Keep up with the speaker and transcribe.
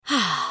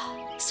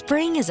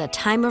Spring is a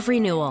time of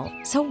renewal,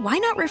 so why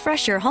not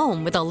refresh your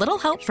home with a little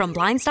help from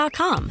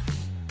Blinds.com?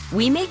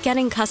 We make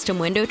getting custom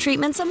window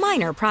treatments a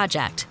minor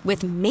project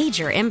with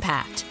major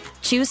impact.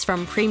 Choose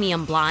from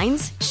premium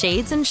blinds,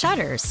 shades, and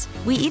shutters.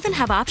 We even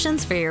have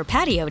options for your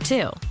patio,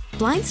 too.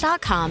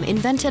 Blinds.com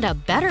invented a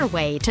better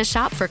way to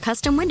shop for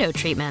custom window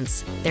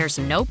treatments. There's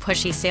no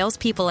pushy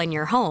salespeople in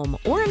your home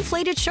or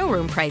inflated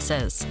showroom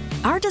prices.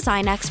 Our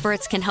design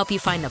experts can help you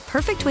find the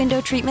perfect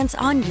window treatments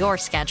on your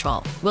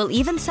schedule. We'll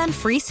even send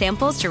free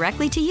samples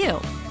directly to you.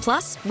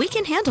 Plus, we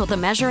can handle the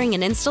measuring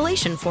and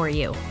installation for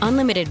you.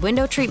 Unlimited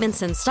window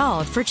treatments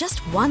installed for just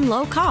one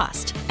low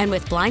cost. And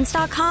with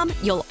Blinds.com,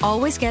 you'll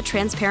always get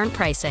transparent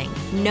pricing.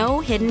 No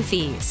hidden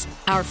fees.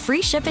 Our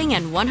free shipping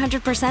and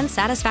 100%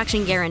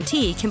 satisfaction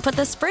guarantee can put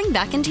the spring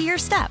back into your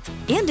step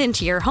and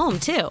into your home,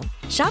 too.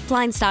 Shop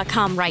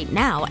Blinds.com right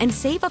now and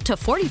save up to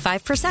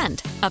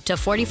 45%. Up to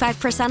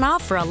 45%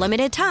 off for a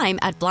limited time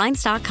at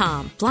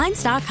Blinds.com.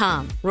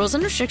 Blinds.com. Rules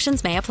and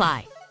restrictions may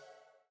apply.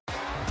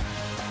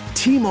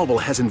 T-Mobile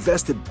has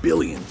invested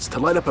billions to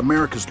light up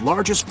America's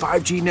largest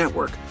 5G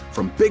network,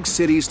 from big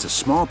cities to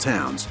small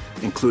towns,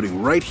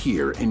 including right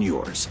here in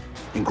yours.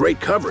 And great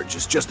coverage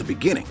is just the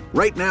beginning.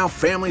 Right now,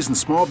 families and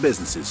small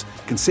businesses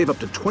can save up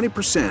to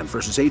 20%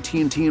 versus AT&T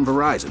and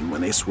Verizon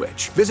when they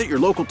switch. Visit your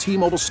local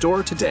T-Mobile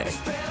store today.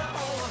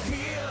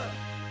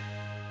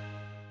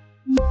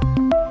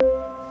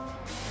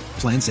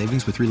 Plan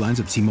savings with 3 lines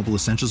of T-Mobile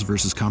Essentials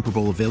versus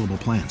comparable available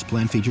plans.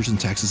 Plan features and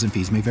taxes and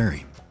fees may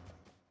vary.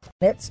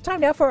 It's time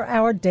now for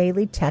our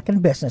daily tech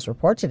and business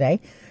report. Today,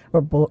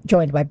 we're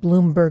joined by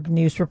Bloomberg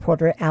News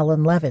reporter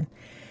Alan Levin.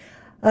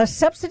 A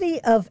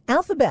subsidy of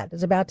Alphabet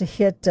is about to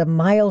hit a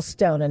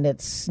milestone in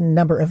its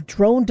number of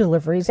drone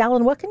deliveries.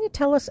 Alan, what can you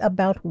tell us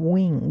about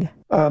Wing?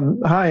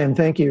 Hi, and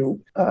thank you.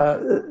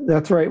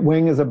 That's right.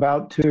 Wing is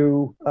about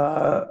to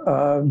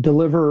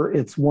deliver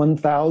its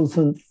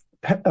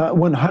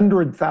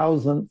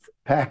 100,000th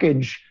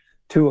package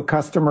to a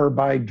customer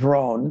by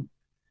drone.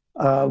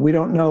 We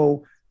don't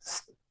know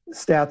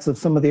stats of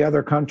some of the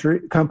other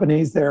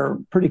companies. They're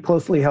pretty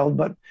closely held,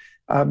 but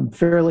I'm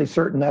fairly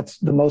certain that's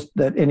the most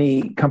that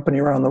any company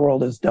around the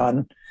world has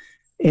done.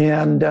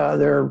 And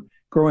they're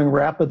growing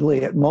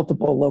rapidly at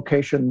multiple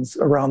locations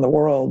around the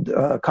world.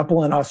 A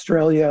couple in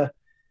Australia.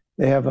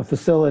 They have a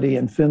facility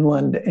in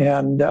Finland.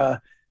 And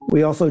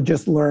we also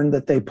just learned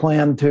that they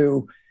plan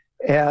to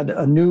add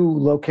a new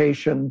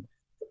location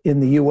in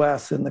the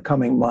U.S. in the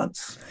coming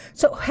months.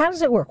 So how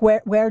does it work?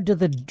 Where do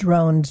the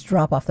drones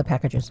drop off the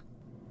packages?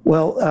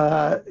 Well,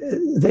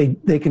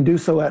 they can do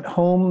so at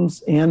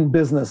homes and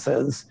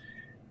businesses.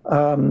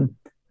 It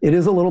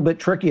is a little bit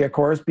tricky, of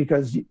course,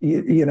 because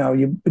you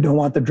don't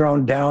want the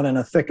drone down in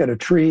a thicket of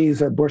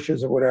trees or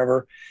bushes or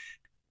whatever.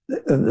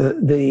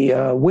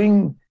 The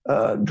Wing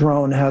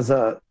drone has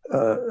a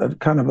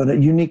kind of a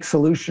unique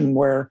solution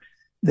where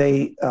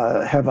they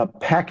have a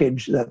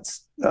package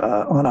that's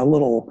on a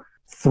little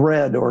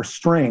thread or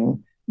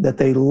string that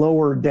they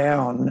lower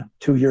down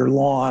to your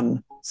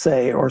lawn,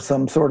 say, or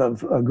some sort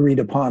of agreed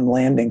upon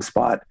landing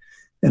spot.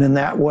 And in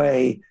that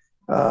way,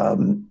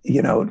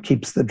 it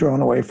keeps the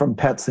drone away from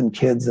pets and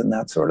kids and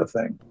that sort of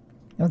thing.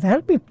 Well,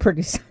 that'd be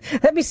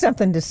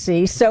something to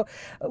see. So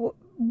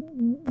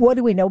what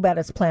do we know about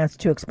its plans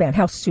to expand?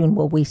 How soon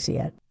will we see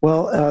it?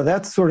 Well,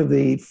 that's sort of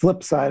the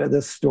flip side of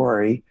this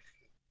story.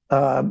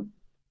 The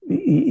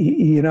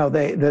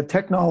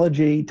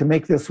technology to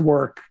make this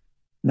work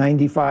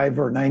 95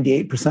 or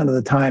 98% of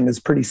the time is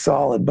pretty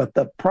solid. But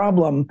the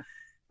problem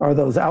are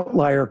those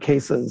outlier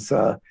cases.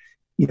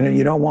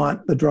 You don't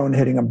want the drone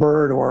hitting a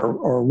bird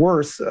or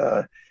worse,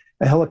 a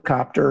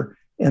helicopter.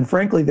 And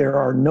frankly, there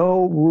are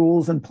no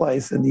rules in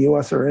place in the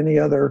U.S. or any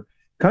other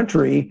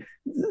country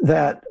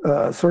that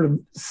sort of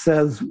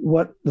says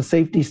what the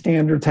safety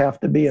standards have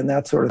to be and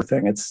that sort of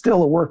thing. It's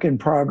still a work in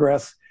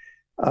progress.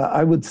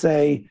 I would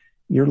say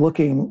you're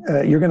going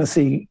to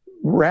see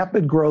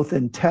rapid growth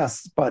in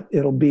tests, but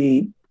it'll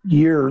be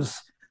years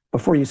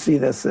before you see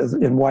this as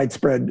in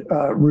widespread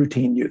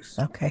routine use.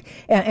 Okay.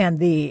 And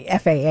the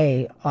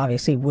FAA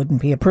obviously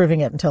wouldn't be approving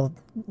it until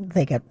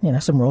they get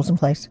some rules in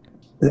place?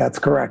 That's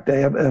correct. They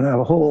have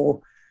a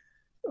whole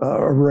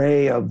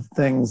array of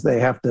things they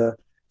have to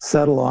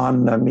settle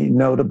on. I mean,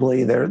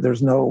 notably,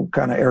 there's no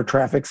kind of air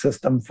traffic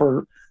system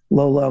for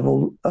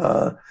low-level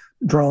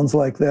drones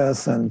like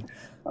this, and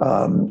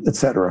et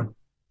cetera.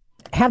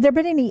 Have there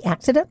been any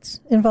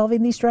accidents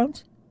involving these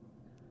drones?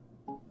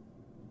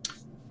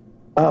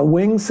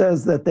 Wing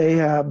says that they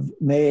have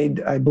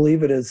made, I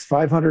believe it is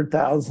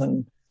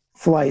 500,000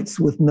 flights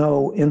with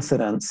no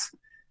incidents.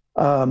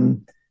 It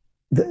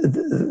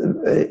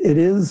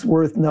is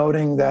worth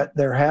noting that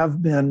there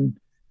have been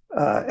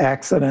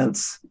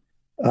accidents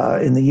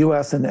in the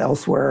U.S. and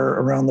elsewhere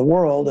around the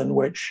world in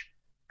which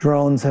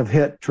drones have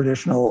hit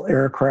traditional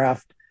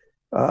aircraft.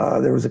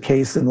 There was a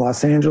case in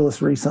Los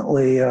Angeles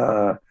recently.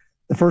 The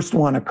first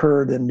one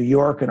occurred in New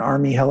York. An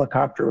Army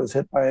helicopter was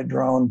hit by a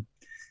drone.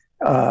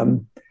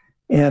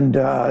 And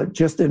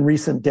just in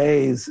recent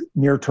days,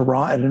 near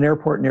Toronto, at an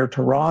airport near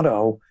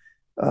Toronto,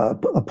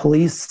 a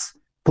police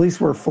police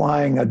were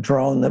flying a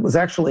drone that was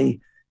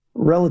actually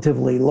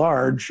relatively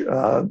large,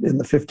 in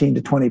the 15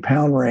 to 20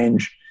 pound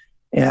range.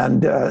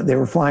 And they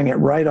were flying it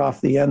right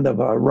off the end of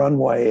a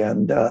runway,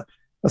 and a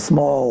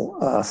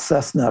small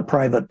Cessna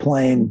private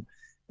plane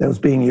that was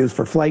being used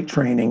for flight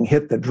training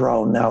hit the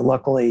drone. Now,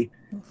 luckily,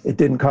 it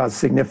didn't cause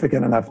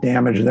significant enough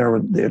damage.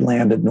 It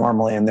landed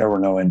normally and there were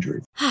no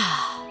injuries.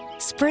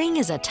 Spring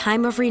is a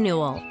time of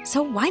renewal,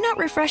 so why not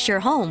refresh your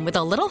home with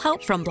a little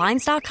help from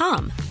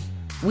Blinds.com?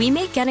 We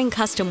make getting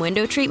custom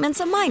window treatments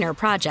a minor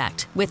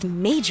project with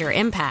major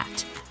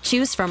impact.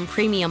 Choose from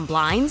premium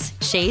blinds,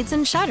 shades,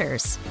 and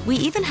shutters. We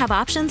even have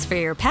options for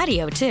your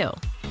patio, too.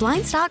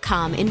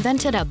 Blinds.com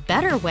invented a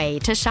better way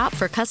to shop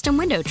for custom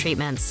window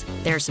treatments.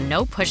 There's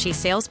no pushy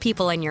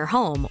salespeople in your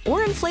home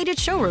or inflated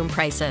showroom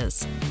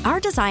prices.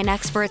 Our design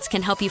experts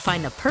can help you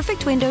find the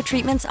perfect window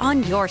treatments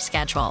on your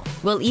schedule.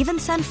 We'll even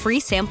send free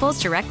samples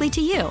directly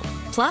to you.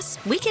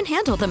 Plus, we can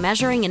handle the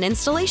measuring and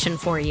installation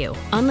for you.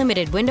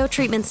 Unlimited window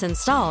treatments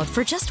installed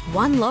for just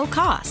one low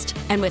cost.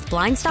 And with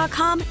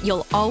Blinds.com,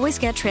 you'll always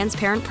get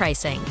transparent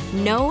pricing.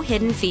 No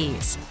hidden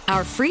fees.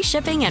 Our free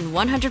shipping and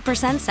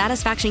 100%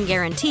 satisfaction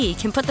guarantee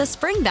can put the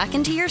spring back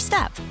into your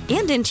step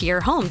and into your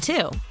home,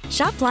 too.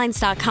 Shop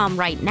Blinds.com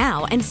right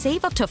now and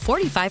save up to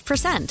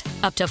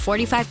 45%. Up to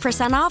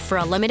 45% off for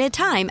a limited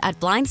time at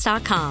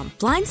Blinds.com.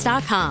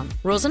 Blinds.com.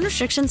 Rules and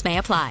restrictions may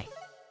apply.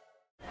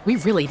 We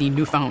really need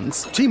new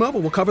phones. T-Mobile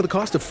will cover the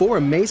cost of 4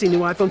 amazing new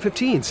iPhone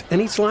 15s, and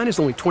each line is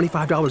only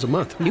 $25 a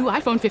month. New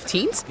iPhone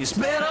 15s? It's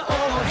better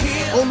over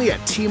here. Only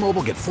at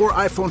T-Mobile, get 4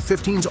 iPhone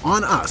 15s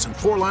on us and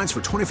 4 lines for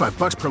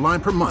 $25 per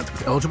line per month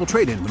with eligible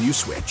trade-in when you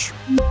switch.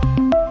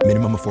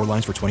 Minimum of 4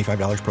 lines for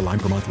 $25 per line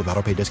per month with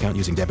autopay discount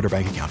using debit or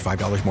bank account.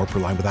 $5 more per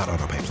line without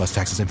autopay, plus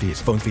taxes and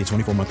fees. Phone fee at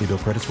 24 monthly bill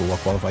credits for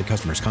well-qualified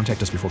customers.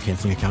 Contact us before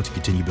canceling account to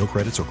continue bill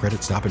credits or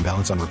credit stop and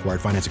balance on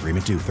required finance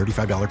agreement due.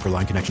 $35 per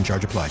line connection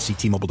charge applies. See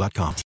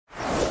T-Mobile.com.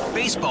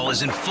 Baseball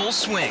is in full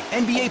swing.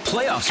 NBA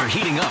playoffs are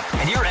heating up,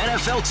 and your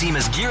NFL team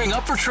is gearing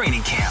up for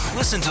training camp.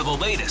 Listen to the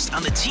latest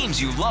on the teams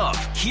you love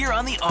here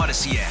on the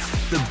Odyssey app.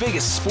 The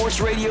biggest sports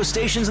radio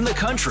stations in the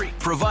country,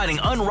 providing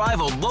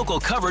unrivaled local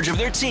coverage of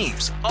their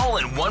teams, all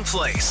in one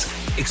place.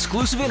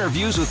 Exclusive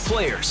interviews with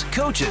players,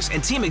 coaches,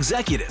 and team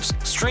executives,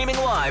 streaming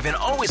live and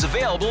always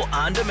available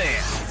on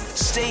demand.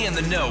 Stay in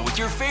the know with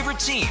your favorite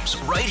teams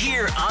right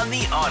here on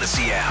the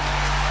Odyssey app.